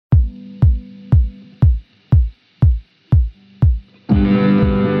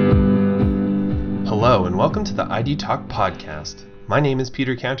welcome to the ID Talk podcast. My name is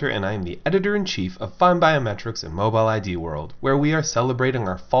Peter Cantor and I am the editor-in-chief of FindBiometrics and Mobile ID World, where we are celebrating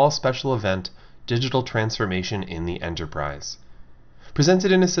our fall special event, Digital Transformation in the Enterprise.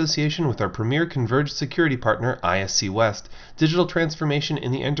 Presented in association with our premier converged security partner, ISC West, Digital Transformation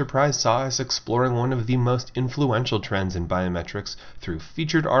in the Enterprise saw us exploring one of the most influential trends in biometrics through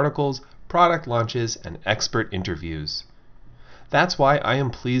featured articles, product launches, and expert interviews. That's why I am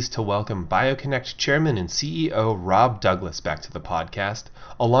pleased to welcome BioConnect Chairman and CEO Rob Douglas back to the podcast,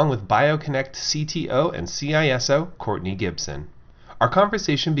 along with BioConnect CTO and CISO Courtney Gibson. Our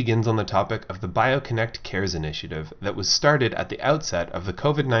conversation begins on the topic of the BioConnect Cares initiative that was started at the outset of the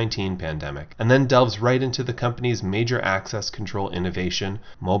COVID-19 pandemic, and then delves right into the company's major access control innovation,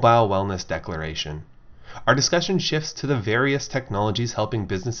 Mobile Wellness Declaration. Our discussion shifts to the various technologies helping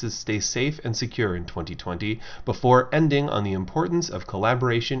businesses stay safe and secure in 2020, before ending on the importance of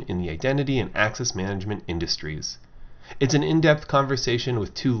collaboration in the identity and access management industries. It's an in-depth conversation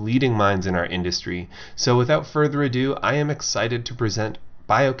with two leading minds in our industry, so without further ado, I am excited to present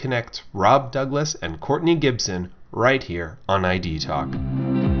BioConnect's Rob Douglas and Courtney Gibson right here on ID Talk.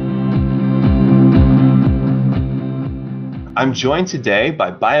 I'm joined today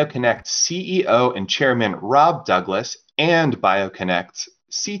by BioConnect's CEO and Chairman Rob Douglas and BioConnect's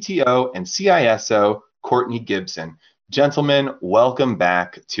CTO and CISO Courtney Gibson. Gentlemen, welcome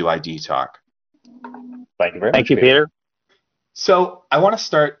back to ID Talk. Thank you very much. Thank you, Peter. So I want to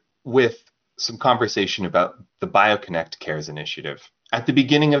start with some conversation about the BioConnect Cares initiative. At the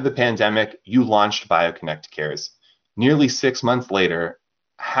beginning of the pandemic, you launched BioConnect Cares. Nearly 6 months later,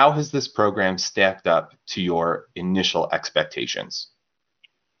 how has this program stacked up to your initial expectations?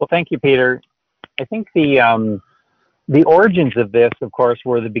 Well, thank you, Peter. I think the origins of this, of course,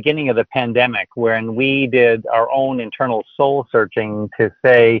 were the beginning of the pandemic, when we did our own internal soul searching to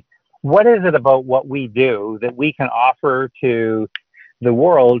say, what is it about what we do that we can offer to the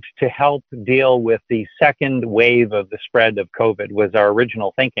world to help deal with the second wave of the spread of COVID, was our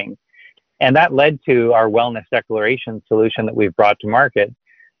original thinking. And that led to our wellness declaration solution that we've brought to market.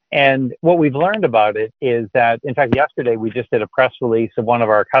 And what we've learned about it is that, in fact, yesterday we just did a press release of one of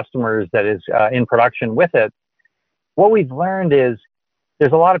our customers that is in production with it. What we've learned is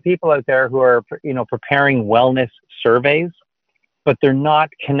there's a lot of people out there who are, preparing wellness surveys, but they're not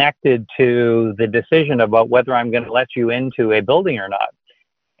connected to the decision about whether I'm going to let you into a building or not.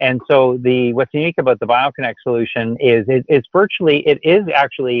 And so what's unique about the BioConnect solution is it is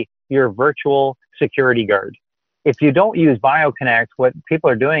actually your virtual security guard. If you don't use BioConnect, what people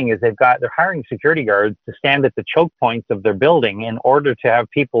are doing is they're hiring security guards to stand at the choke points of their building in order to have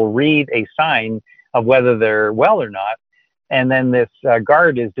people read a sign of whether they're well or not. And then this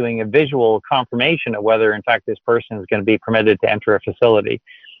guard is doing a visual confirmation of whether, in fact, this person is going to be permitted to enter a facility.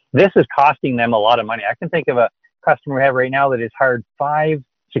 This is costing them a lot of money. I can think of a customer we have right now that has hired 5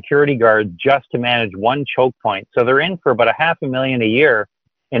 security guards just to manage one choke point. So they're in for about $500,000 a year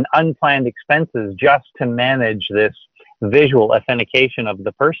in unplanned expenses just to manage this visual authentication of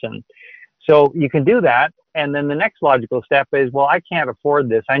the person. So you can do that. And then the next logical step is, well, I can't afford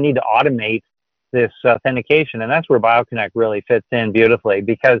this. I need to automate this authentication. And that's where BioConnect really fits in beautifully,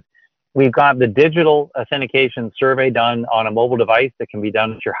 because we've got the digital authentication survey done on a mobile device that can be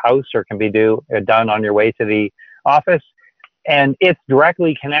done at your house or can be done on your way to the office. And it's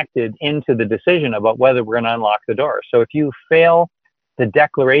directly connected into the decision about whether we're going to unlock the door. So if you fail the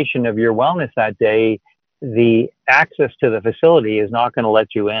declaration of your wellness that day, the access to the facility is not going to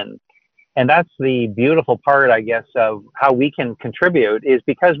let you in. And that's the beautiful part, I guess, of how we can contribute, is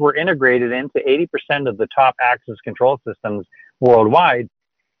because we're integrated into 80% of the top access control systems worldwide.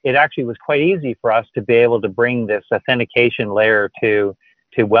 It actually was quite easy for us to be able to bring this authentication layer to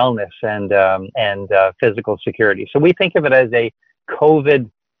wellness and physical security. So we think of it as a COVID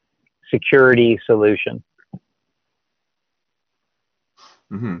security solution.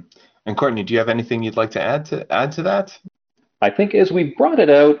 Mm-hmm. And Courtney, do you have anything you'd like to add to that? I think as we've brought it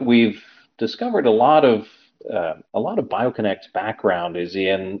out, we've discovered a lot of BioConnect's background is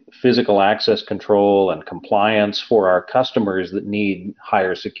in physical access control and compliance for our customers that need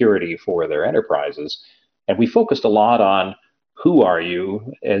higher security for their enterprises. And we focused a lot on who are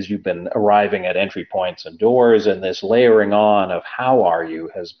you as you've been arriving at entry points and doors, and this layering on of how are you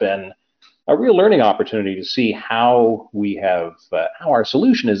has been a real learning opportunity to see how how our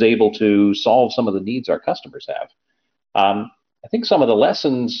solution is able to solve some of the needs our customers have. I think some of the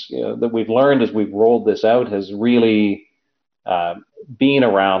lessons that we've learned as we've rolled this out has really been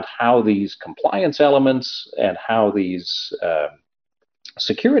around how these compliance elements and how these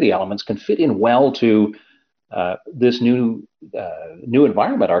security elements can fit in well to this new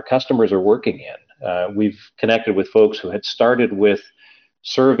environment our customers are working in. We've connected with folks who had started with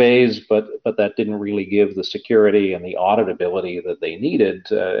surveys, but that didn't really give the security and the auditability that they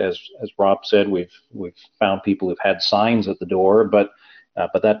needed. As Rob said, we've found people who've had signs at the door, but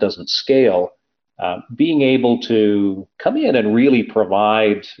that doesn't scale. Being able to come in and really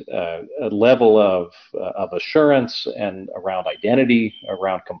provide a level of assurance and around identity,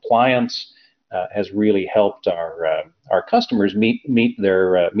 around compliance, has really helped our customers meet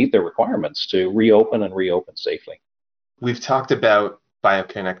their requirements to reopen safely. We've talked about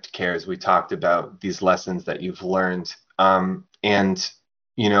BioConnect Cares. We talked about these lessons that you've learned, and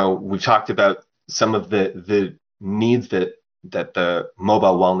we've talked about some of the needs that the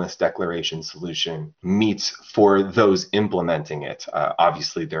mobile wellness declaration solution meets for those implementing it.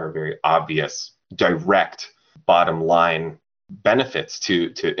 Obviously, there are very obvious, direct bottom line benefits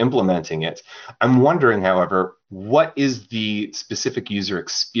to implementing it. I'm wondering, however, what is the specific user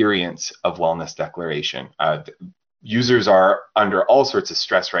experience of wellness declaration? Users are under all sorts of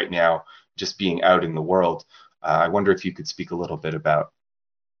stress right now, just being out in the world. I wonder if you could speak a little bit about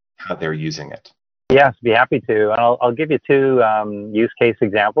how they're using it. Yes, be happy to. And I'll give you two use case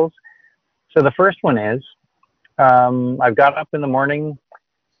examples. So the first one is, I've got up in the morning,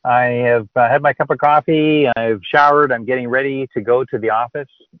 I have had my cup of coffee, I've showered, I'm getting ready to go to the office,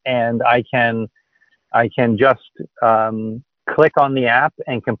 and I can just click on the app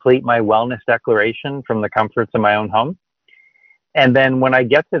and complete my wellness declaration from the comforts of my own home. And then when I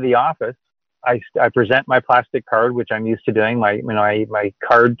get to the office, I present my plastic card, which I'm used to doing, my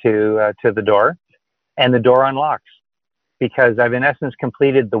card to the door, and the door unlocks, because I've in essence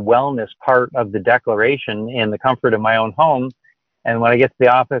completed the wellness part of the declaration in the comfort of my own home. And when I get to the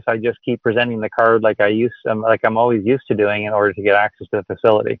office, I just keep presenting the card like I'm always used to doing in order to get access to the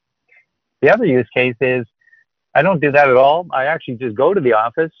facility. The other use case is I don't do that at all. I actually just go to the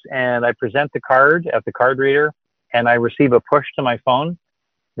office and I present the card at the card reader, and I receive a push to my phone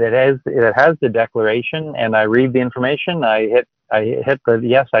that has the declaration, and I read the information. I hit the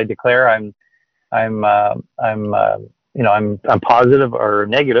yes, I declare I'm positive or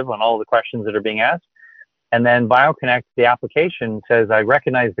negative on all the questions that are being asked. And then BioConnect, the application, says, I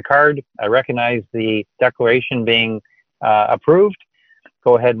recognize the card, I recognize the declaration being approved,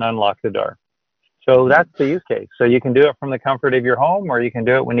 go ahead and unlock the door. So that's the use case. So you can do it from the comfort of your home, or you can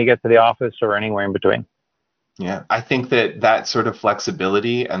do it when you get to the office, or anywhere in between. Yeah, I think that sort of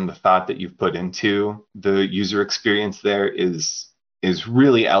flexibility and the thought that you've put into the user experience there is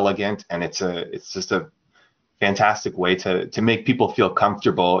really elegant, and it's just a fantastic way to make people feel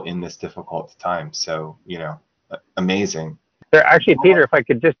comfortable in this difficult time. So, amazing. There, actually, Peter, if I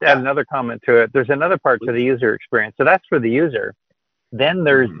could just add another comment to it, there's another part to the user experience. So that's for the user. Then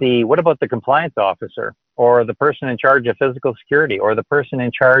there's what about the compliance officer, or the person in charge of physical security, or the person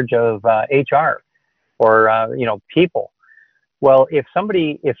in charge of HR, or people. Well, if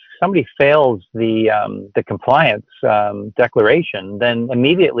somebody fails the compliance declaration, then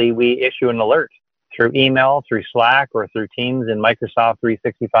immediately we issue an alert through email, through Slack, or through Teams in Microsoft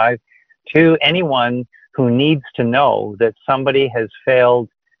 365 to anyone who needs to know that somebody has failed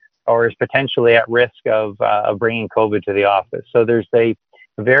or is potentially at risk of bringing COVID to the office. So there's a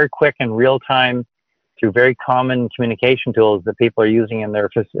very quick and real time, through very common communication tools that people are using in their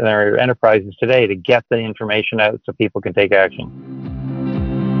enterprises today to get the information out so people can take action.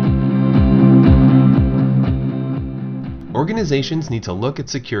 Organizations need to look at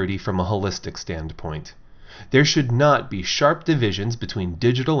security from a holistic standpoint. There should not be sharp divisions between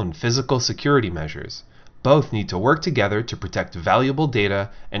digital and physical security measures. Both need to work together to protect valuable data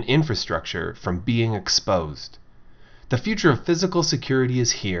and infrastructure from being exposed. The future of physical security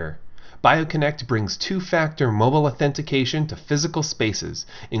is here. BioConnect brings two-factor mobile authentication to physical spaces,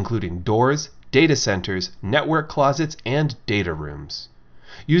 including doors, data centers, network closets, and data rooms.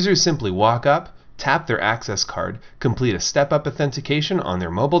 Users simply walk up, tap their access card, complete a step-up authentication on their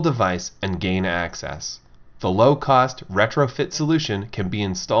mobile device, and gain access. The low-cost retrofit solution can be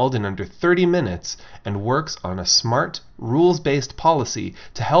installed in under 30 minutes and works on a smart, rules-based policy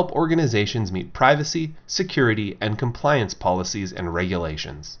to help organizations meet privacy, security, and compliance policies and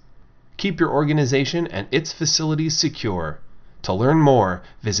regulations. Keep your organization and its facilities secure. To learn more,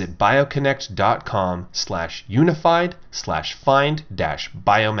 visit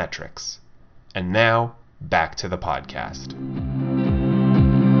bioconnect.com/unified/find-biometrics. And now, back to the podcast.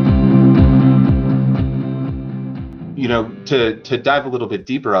 To dive a little bit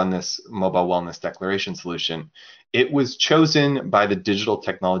deeper on this mobile wellness declaration solution, it was chosen by the Digital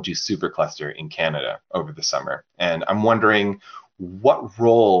Technology Supercluster in Canada over the summer. And I'm wondering, what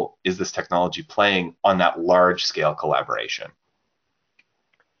role is this technology playing on that large-scale collaboration?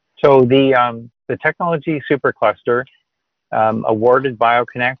 So the the technology supercluster awarded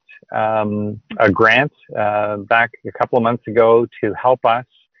BioConnect a grant back a couple of months ago to help us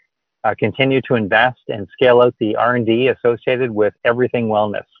continue to invest and scale out the R&D associated with everything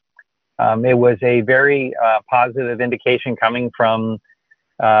wellness. It was a very positive indication coming from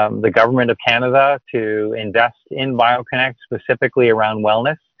the government of Canada to invest in BioConnect specifically around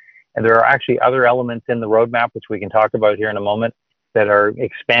wellness. And there are actually other elements in the roadmap, which we can talk about here in a moment, that are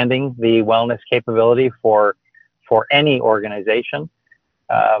expanding the wellness capability for any organization.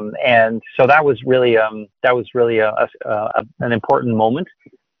 And so that was really an important moment.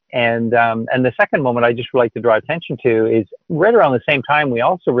 And the second moment I just would like to draw attention to is right around the same time, we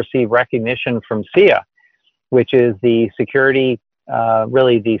also received recognition from CIA, which is the security,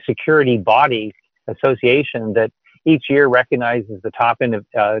 really the security body association that each year recognizes the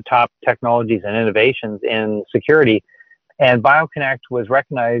top technologies and innovations in security. And BioConnect was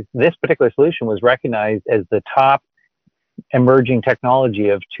recognized, this particular solution was recognized as the top emerging technology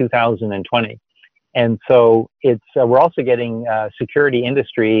of 2020. And so we're also getting security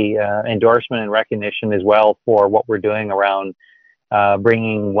industry endorsement and recognition as well for what we're doing around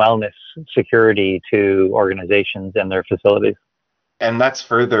bringing wellness security to organizations and their facilities. And that's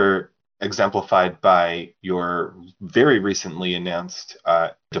further exemplified by your very recently announced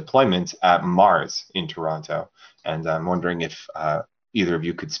deployment at Mars in Toronto. And I'm wondering if either of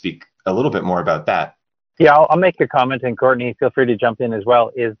you could speak a little bit more about that. Yeah, I'll make a comment, and Courtney, feel free to jump in as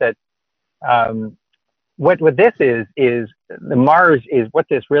well, is that what this is the Mars is what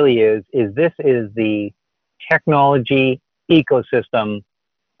this really is this is the technology ecosystem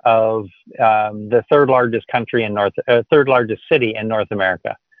of the third largest city in North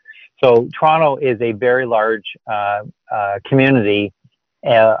America. So Toronto is a very large community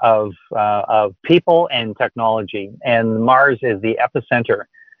of people and technology, and Mars is the epicenter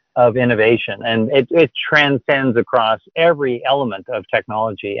of innovation, and it transcends across every element of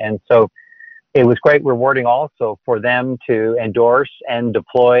technology. And so it was quite rewarding also for them to endorse and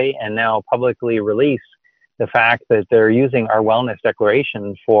deploy and now publicly release the fact that they're using our wellness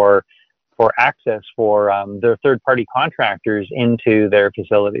declaration for access for their third-party contractors into their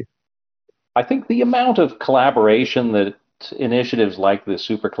facilities. I think the amount of collaboration that initiatives like the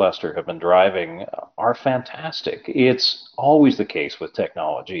supercluster have been driving are fantastic. It's always the case with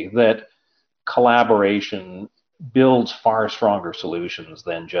technology that collaboration builds far stronger solutions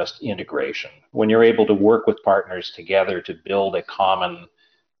than just integration. When you're able to work with partners together to build a common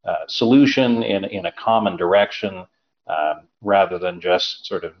solution in a common direction, rather than just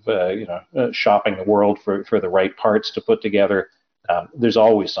sort of shopping the world for the right parts to put together, there's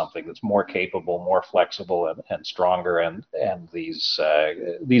always something that's more capable, more flexible, and stronger. And these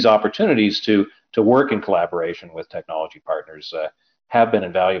opportunities to work in collaboration with technology partners have been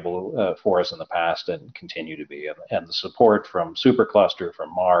invaluable for us in the past and continue to be. And the support from Supercluster,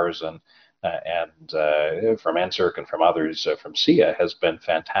 from Mars, and from NSERC and from others, from CIA, has been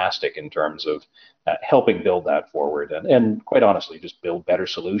fantastic in terms of helping build that forward and quite honestly, just build better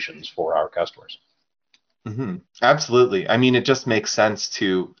solutions for our customers. Mm-hmm. Absolutely. I mean, it just makes sense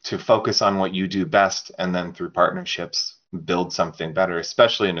to focus on what you do best and then through partnerships build something better,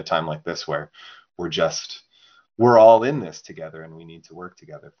 especially in a time like this where we're all in this together and we need to work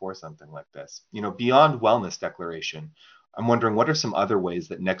together for something like this. Beyond wellness declaration, I'm wondering what are some other ways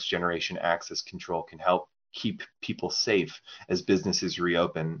that next generation access control can help keep people safe as businesses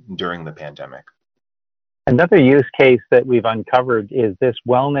reopen during the pandemic? Another use case that we've uncovered is this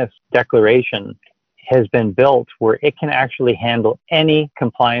wellness declaration has been built where it can actually handle any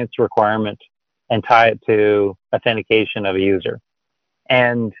compliance requirement and tie it to authentication of a user.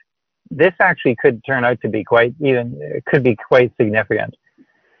 And this actually could turn out to be quite significant.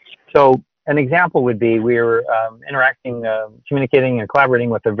 So an example would be we were interacting, communicating and collaborating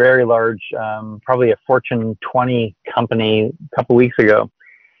with a very large, probably a Fortune 20 company a couple weeks ago.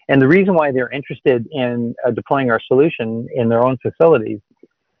 And the reason why they're interested in deploying our solution in their own facilities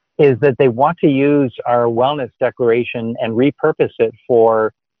is that they want to use our wellness declaration and repurpose it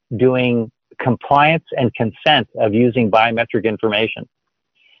for doing compliance and consent of using biometric information.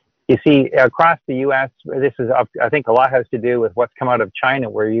 You see, across the U.S., this is, I think, a lot has to do with what's come out of China,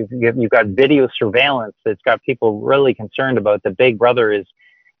 where you've got video surveillance that's got people really concerned about the Big Brother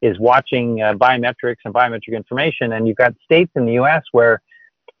is watching biometrics and biometric information, and you've got states in the U.S. where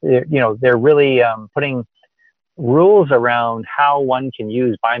they're really putting rules around how one can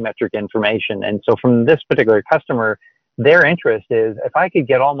use biometric information. And so from this particular customer, their interest is if I could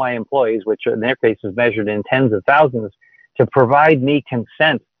get all my employees, which in their case is measured in tens of thousands, to provide me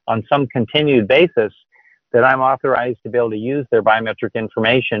consent on some continued basis that I'm authorized to be able to use their biometric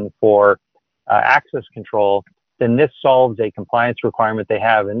information for access control, then this solves a compliance requirement they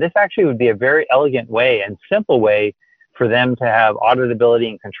have. And this actually would be a very elegant way and simple way for them to have auditability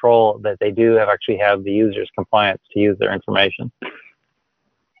and control that they do actually have the user's compliance to use their information.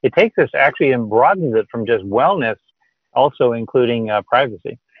 It takes us actually and broadens it from just wellness, also including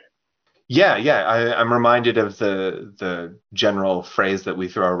privacy. Yeah, I'm reminded of the general phrase that we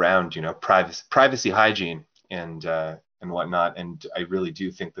throw around, privacy hygiene and whatnot. And I really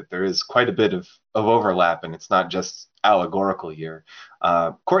do think that there is quite a bit of overlap, and it's not just allegorical here.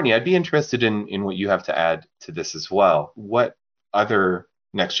 Courtney, I'd be interested in what you have to add to this as well. What other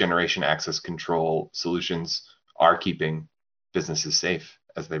next generation access control solutions are keeping businesses safe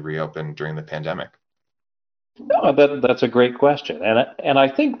as they reopen during the pandemic? No, that's a great question. And I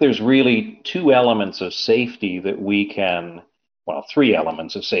think there's really two elements of safety that we can, well, three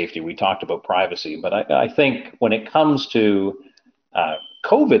elements of safety. We talked about privacy, but I think when it comes to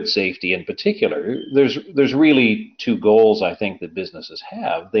COVID safety in particular, there's really two goals I think that businesses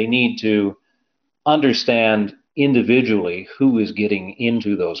have. They need to understand individually who is getting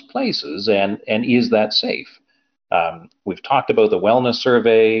into those places and is that safe. We've talked about the wellness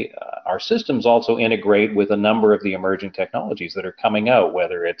survey. Our systems also integrate with a number of the emerging technologies that are coming out,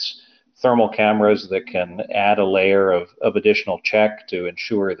 whether it's thermal cameras that can add a layer of additional check to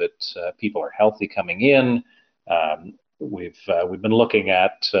ensure that people are healthy coming in. We've been looking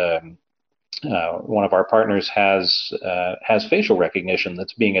at one of our partners has facial recognition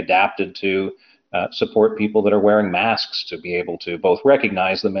that's being adapted to support people that are wearing masks to be able to both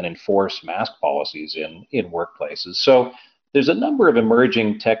recognize them and enforce mask policies in workplaces. So there's a number of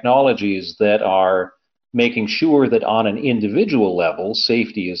emerging technologies that are making sure that on an individual level,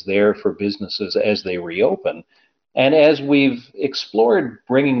 safety is there for businesses as they reopen. And as we've explored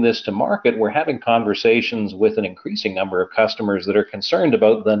bringing this to market, we're having conversations with an increasing number of customers that are concerned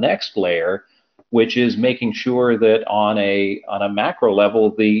about the next layer, which is making sure that on a macro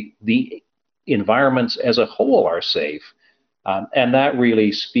level, the environments as a whole are safe. And that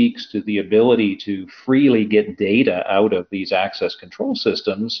really speaks to the ability to freely get data out of these access control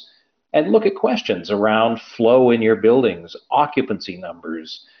systems and look at questions around flow in your buildings, occupancy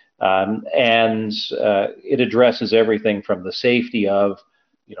numbers, and it addresses everything from the safety of,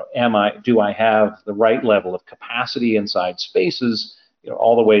 do I have the right level of capacity inside spaces,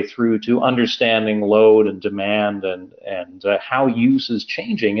 all the way through to understanding load and demand and how use is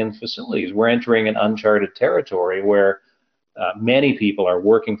changing in facilities. We're entering an uncharted territory where many people are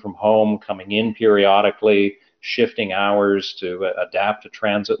working from home, coming in periodically, shifting hours to adapt to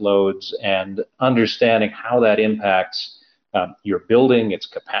transit loads, and understanding how that impacts your building, its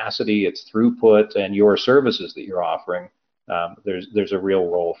capacity, its throughput, and your services that you're offering. There's a real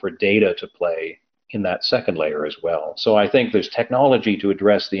role for data to play in that second layer as well. So I think there's technology to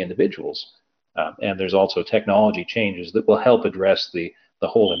address the individuals, and there's also technology changes that will help address the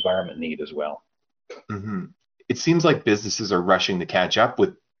whole environment need as well. Mm-hmm. It seems like businesses are rushing to catch up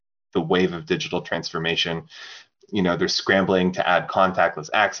with the wave of digital transformation. They're scrambling to add contactless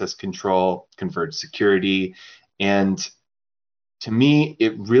access control, converged security, and to me,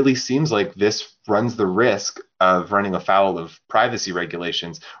 it really seems like this runs the risk of running afoul of privacy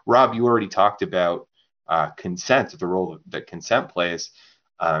regulations. Rob, you already talked about consent, the role that consent plays.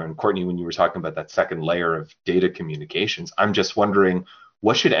 And Courtney, when you were talking about that second layer of data communications, I'm just wondering,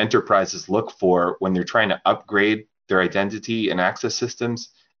 what should enterprises look for when they're trying to upgrade their identity and access systems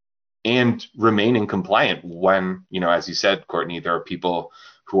and remaining compliant when, as you said, Courtney, there are people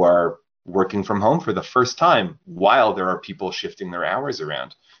who are working from home for the first time while there are people shifting their hours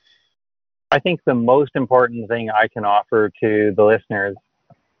around? I think the most important thing I can offer to the listeners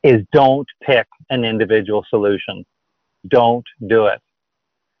is don't pick an individual solution. Don't do it.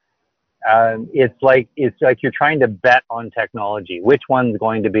 It's like you're trying to bet on technology. Which one's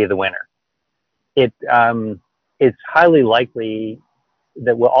going to be the winner? It's highly likely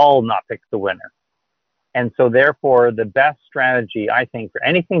that we'll all not pick the winner. And so therefore, the best strategy, I think, for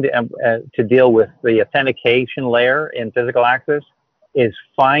anything to deal with the authentication layer in physical access is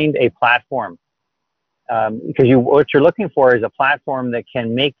find a platform. Because what you're looking for is a platform that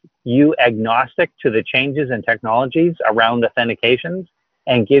can make you agnostic to the changes in technologies around authentications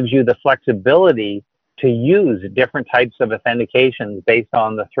and gives you the flexibility to use different types of authentications based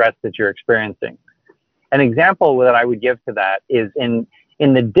on the threats that you're experiencing. An example that I would give to that is in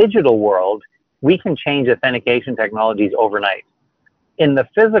the digital world, we can change authentication technologies overnight. In the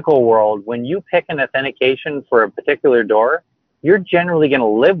physical world, when you pick an authentication for a particular door, you're generally going to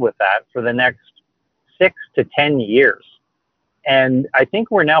live with that for the next 6 to 10 years. And I think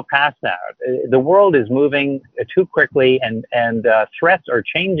we're now past that. The world is moving too quickly, and threats are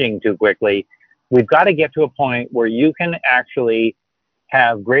changing too quickly. We've got to get to a point where you can actually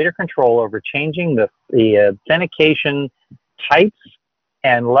have greater control over changing the authentication types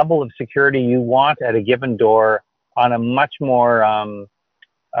and level of security you want at a given door on a much more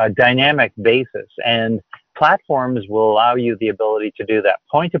dynamic basis. And platforms will allow you the ability to do that.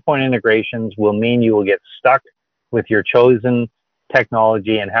 Point-to-point integrations will mean you will get stuck with your chosen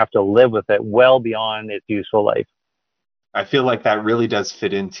technology and have to live with it well beyond its useful life. I feel like that really does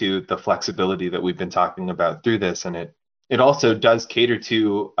fit into the flexibility that we've been talking about through this, and it also does cater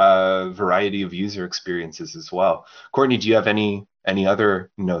to a variety of user experiences as well. Courtney, do you have any other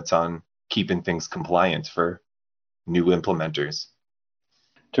notes on keeping things compliant for new implementers?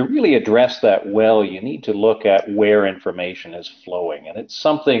 To really address that well, you need to look at where information is flowing, and it's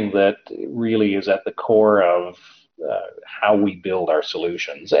something that really is at the core of how we build our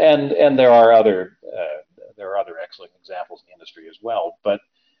solutions. And there are other excellent examples in the industry as well. But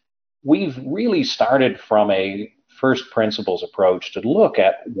we've really started from a first principles approach to look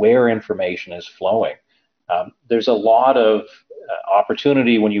at where information is flowing. There's a lot of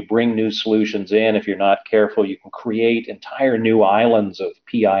opportunity when you bring new solutions in. If you're not careful, you can create entire new islands of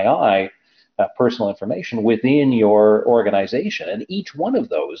PII, personal information, within your organization. And each one of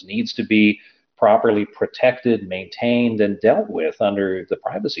those needs to be properly protected, maintained, and dealt with under the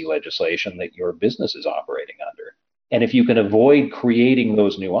privacy legislation that your business is operating under. And if you can avoid creating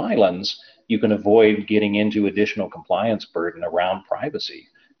those new islands, you can avoid getting into additional compliance burden around privacy.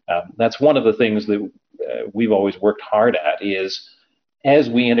 That's one of the things that we've always worked hard at, is as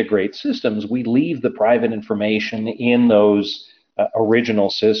we integrate systems, we leave the private information in those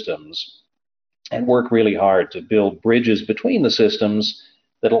original systems and work really hard to build bridges between the systems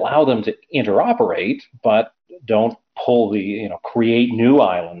that allow them to interoperate, but don't create new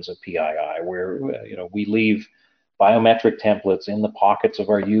islands of PII where we leave biometric templates in the pockets of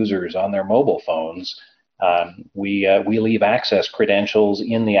our users on their mobile phones. We leave access credentials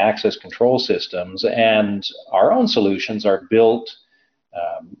in the access control systems, and our own solutions are built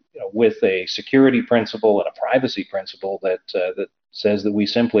with a security principle and a privacy principle that says that we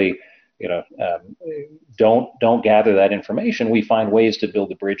simply don't gather that information. We find ways to build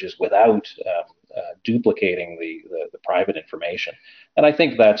the bridges without duplicating the private information. And I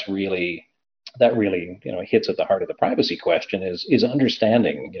think that really hits at the heart of the privacy question, is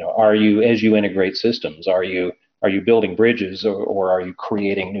understanding, are you, as you integrate systems, are you building bridges, or are you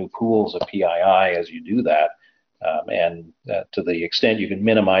creating new pools of PII as you do that? And to the extent you can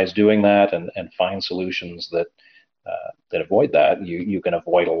minimize doing that and find solutions that avoid that, you can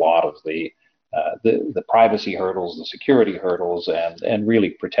avoid a lot of the privacy hurdles, the security hurdles, and really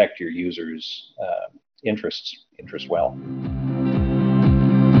protect your users' interests well.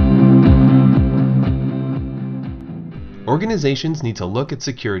 Organizations need to look at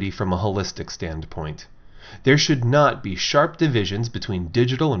security from a holistic standpoint. There should not be sharp divisions between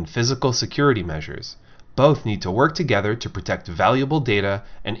digital and physical security measures. Both need to work together to protect valuable data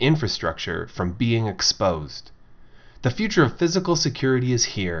and infrastructure from being exposed. The future of physical security is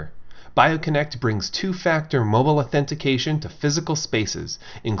here. BioConnect brings two-factor mobile authentication to physical spaces,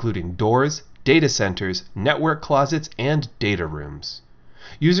 including doors, data centers, network closets, and data rooms.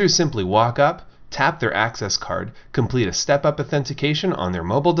 Users simply walk up, tap their access card, complete a step-up authentication on their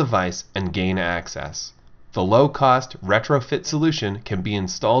mobile device, and gain access. The low-cost retrofit solution can be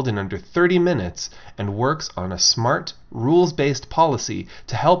installed in under 30 minutes and works on a smart, rules-based policy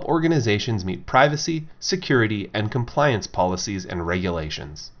to help organizations meet privacy, security, and compliance policies and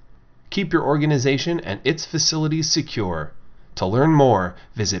regulations. Keep your organization and its facilities secure. To learn more,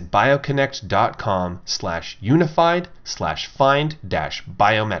 visit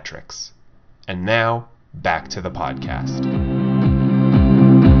bioconnect.com/unified/find-biometrics. And now, back to the podcast.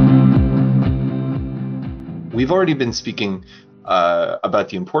 We've already been speaking about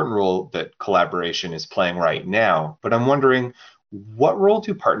the important role that collaboration is playing right now, but I'm wondering, what role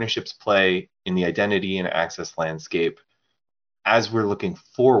do partnerships play in the identity and access landscape as we're looking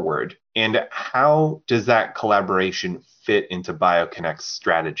forward, and how does that collaboration fit into BioConnect's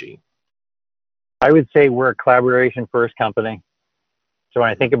strategy? I would say we're a collaboration first company. So when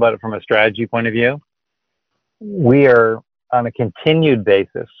I think about it from a strategy point of view, we are on a continued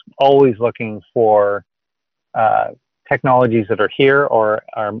basis always looking for technologies that are here or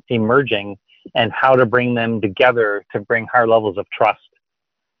are emerging, and how to bring them together to bring higher levels of trust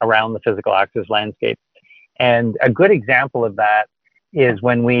around the physical access landscape. And a good example of that is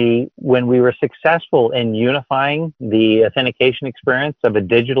when we were successful in unifying the authentication experience of a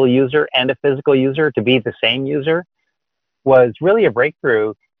digital user and a physical user to be the same user. was really a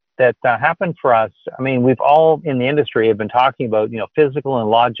breakthrough that happened for us. I mean, we've all in the industry have been talking about, physical and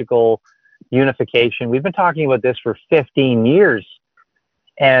logical unification. We've been talking about this for 15 years.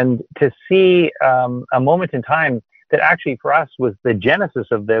 And to see a moment in time that actually for us was the genesis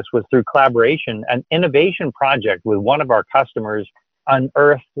of this was through collaboration. An innovation project with one of our customers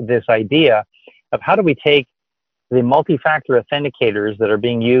unearthed this idea of how do we take the multi-factor authenticators that are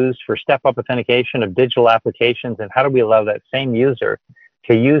being used for step-up authentication of digital applications, and how do we allow that same user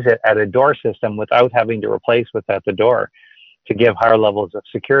to use it at a door system without having to replace what's at the door to give higher levels of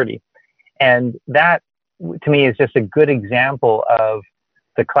security. And that, to me, is just a good example of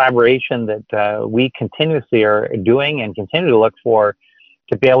the collaboration that we continuously are doing and continue to look for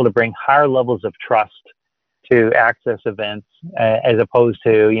to be able to bring higher levels of trust to access events, as opposed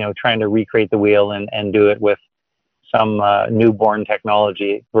to, trying to recreate the wheel and do it with some newborn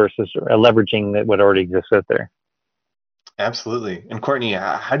technology versus leveraging what already exists out there. Absolutely. And Courtney,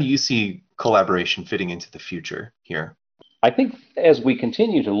 how do you see collaboration fitting into the future here? I think as we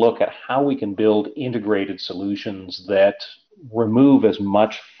continue to look at how we can build integrated solutions that remove as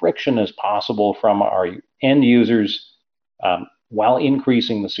much friction as possible from our end users while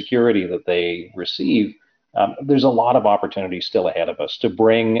increasing the security that they receive, there's a lot of opportunity still ahead of us to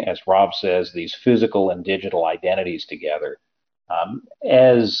bring, as Rob says, these physical and digital identities together.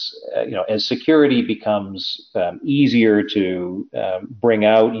 As security becomes easier to bring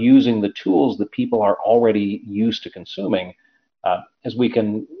out using the tools that people are already used to consuming, as we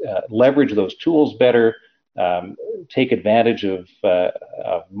can leverage those tools better, take advantage of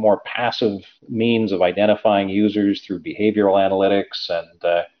more passive means of identifying users through behavioral analytics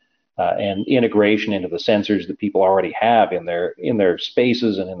and integration into the sensors that people already have in their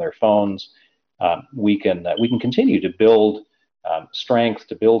spaces and in their phones, we can continue to build strength,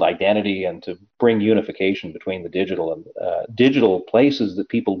 to build identity, and to bring unification between the digital places that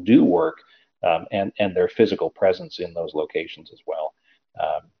people do work and their physical presence in those locations as well.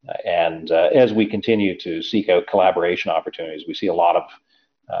 And as we continue to seek out collaboration opportunities, we see a lot of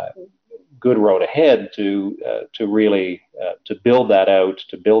good road ahead to really to build that out,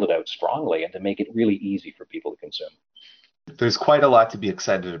 to build it out strongly, and to make it really easy for people to consume. There's quite a lot to be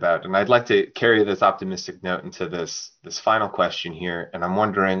excited about, and I'd like to carry this optimistic note into this final question here. And I'm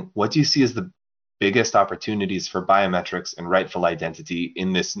wondering, what do you see as the biggest opportunities for biometrics and rightful identity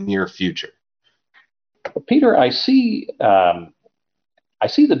in this near future? Peter, I see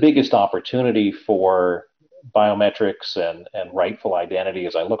the biggest opportunity for biometrics and rightful identity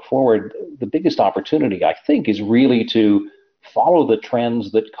as I look forward. The biggest opportunity, I think, is really to follow the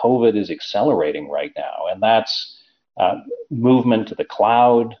trends that COVID is accelerating right now, and that's movement to the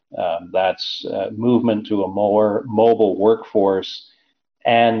cloud, that's movement to a more mobile workforce.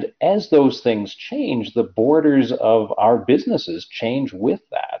 And as those things change, the borders of our businesses change with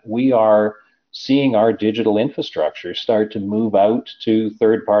that. We are seeing our digital infrastructure start to move out to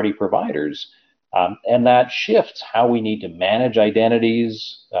third-party providers. And that shifts how we need to manage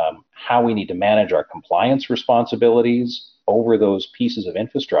identities, how we need to manage our compliance responsibilities over those pieces of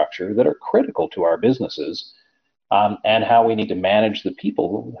infrastructure that are critical to our businesses. And how we need to manage the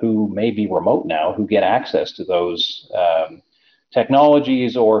people who may be remote now, who get access to those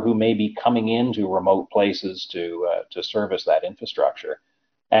technologies, or who may be coming into remote places to service that infrastructure.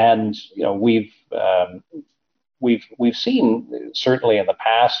 And we've seen certainly in the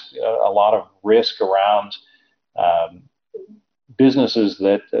past a lot of risk around businesses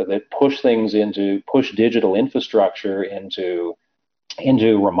that push digital infrastructure into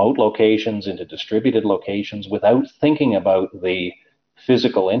remote locations, into distributed locations, without thinking about the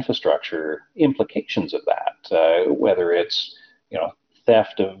physical infrastructure implications of that. Whether it's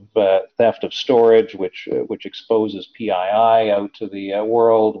theft of storage, which exposes PII out to the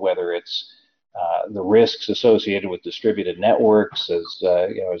world, whether it's the risks associated with distributed networks as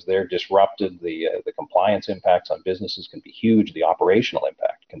they're disrupted, the compliance impacts on businesses can be huge. The operational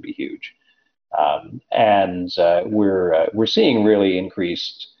impact can be huge. And we're seeing really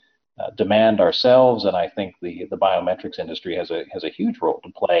increased demand ourselves, and I think the biometrics industry has a huge role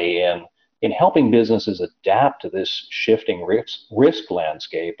to play in helping businesses adapt to this shifting risk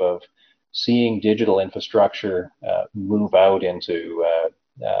landscape of seeing digital infrastructure move out into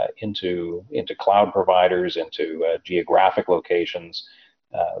cloud providers, into geographic locations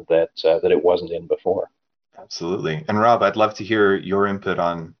that it wasn't in before. Absolutely. And Rob, I'd love to hear your input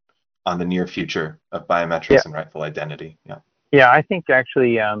on the near future of biometrics and rightful identity. Yeah, I think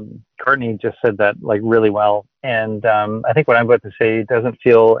actually Courtney just said that really well. And I think what I'm about to say doesn't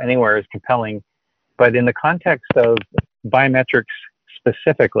feel anywhere as compelling, but in the context of biometrics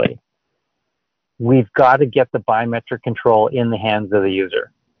specifically, we've got to get the biometric control in the hands of the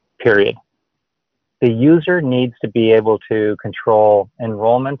user, period. The user needs to be able to control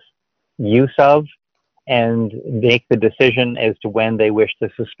enrollment, use of, and make the decision as to when they wish to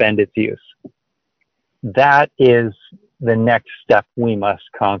suspend its use. That is the next step we must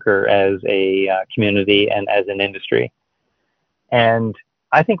conquer as a community and as an industry. And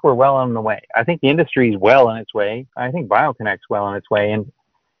I think we're well on the way. I think the industry is well on its way. I think BioConnect's well on its way. And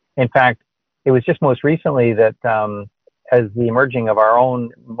in fact, it was just most recently that as the emerging of our own,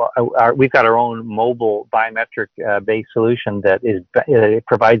 we've got our own mobile biometric based solution that it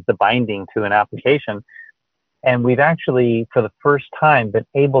provides the binding to an application. And we've actually, for the first time, been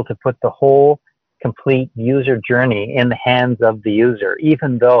able to put the whole complete user journey in the hands of the user,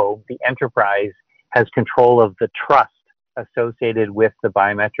 even though the enterprise has control of the trust associated with the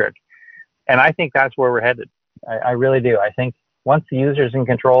biometric. And I think that's where we're headed. I really do. I think once the user's in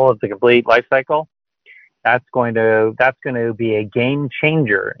control of the complete life cycle, that's going to be a game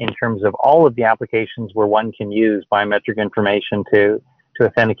changer in terms of all of the applications where one can use biometric information to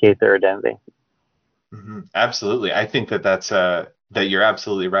authenticate their identity. Mm-hmm. Absolutely. I think that you're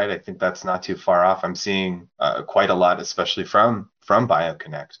absolutely right. I think that's not too far off. I'm seeing quite a lot, especially from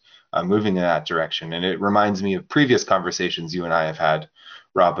BioConnect, moving in that direction. And it reminds me of previous conversations you and I have had,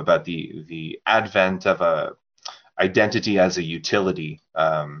 Rob, about the advent of a identity as a utility.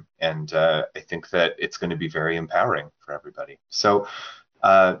 And I think that it's going to be very empowering for everybody. So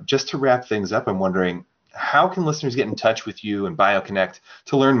just to wrap things up, I'm wondering, how can listeners get in touch with you and BioConnect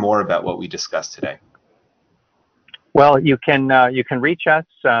to learn more about what we discussed today? Well, you can reach us.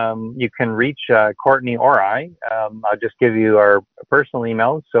 You can reach Courtney or I. I'll just give you our personal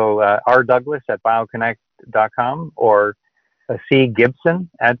emails. So rdouglas@bioconnect.com or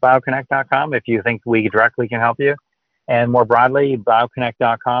cgibson@bioconnect.com if you think we directly can help you. And more broadly,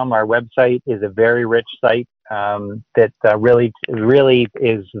 bioconnect.com, our website, is a very rich site that really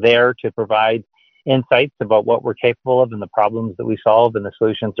is there to provide insights about what we're capable of and the problems that we solve and the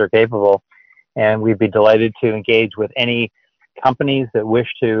solutions they're capable. And we'd be delighted to engage with any companies that wish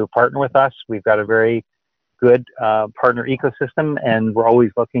to partner with us. We've got a very good partner ecosystem, and we're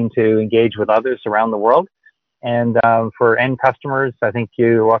always looking to engage with others around the world. And for end customers, I think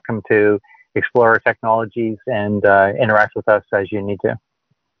you're welcome to explore our technologies and interact with us as you need to.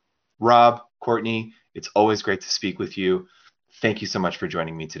 Rob, Courtney, it's always great to speak with you. Thank you so much for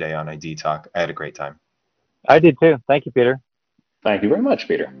joining me today on ID Talk. I had a great time. I did too. Thank you, Peter. Thank you very much,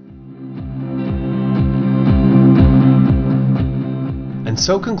 Peter. And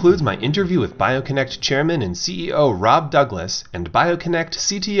so concludes my interview with BioConnect Chairman and CEO Rob Douglas and BioConnect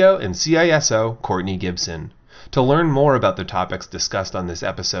CTO and CISO Courtney Gibson. To learn more about the topics discussed on this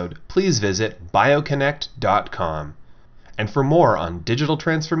episode, please visit bioconnect.com. And for more on digital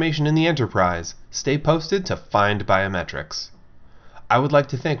transformation in the enterprise, stay posted to FindBiometrics. I would like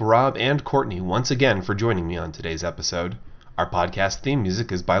to thank Rob and Courtney once again for joining me on today's episode. Our podcast theme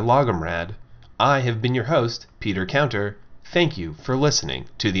music is by Logomrad. I have been your host, Peter Counter. Thank you for listening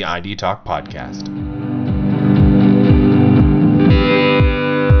to the ID Talk podcast.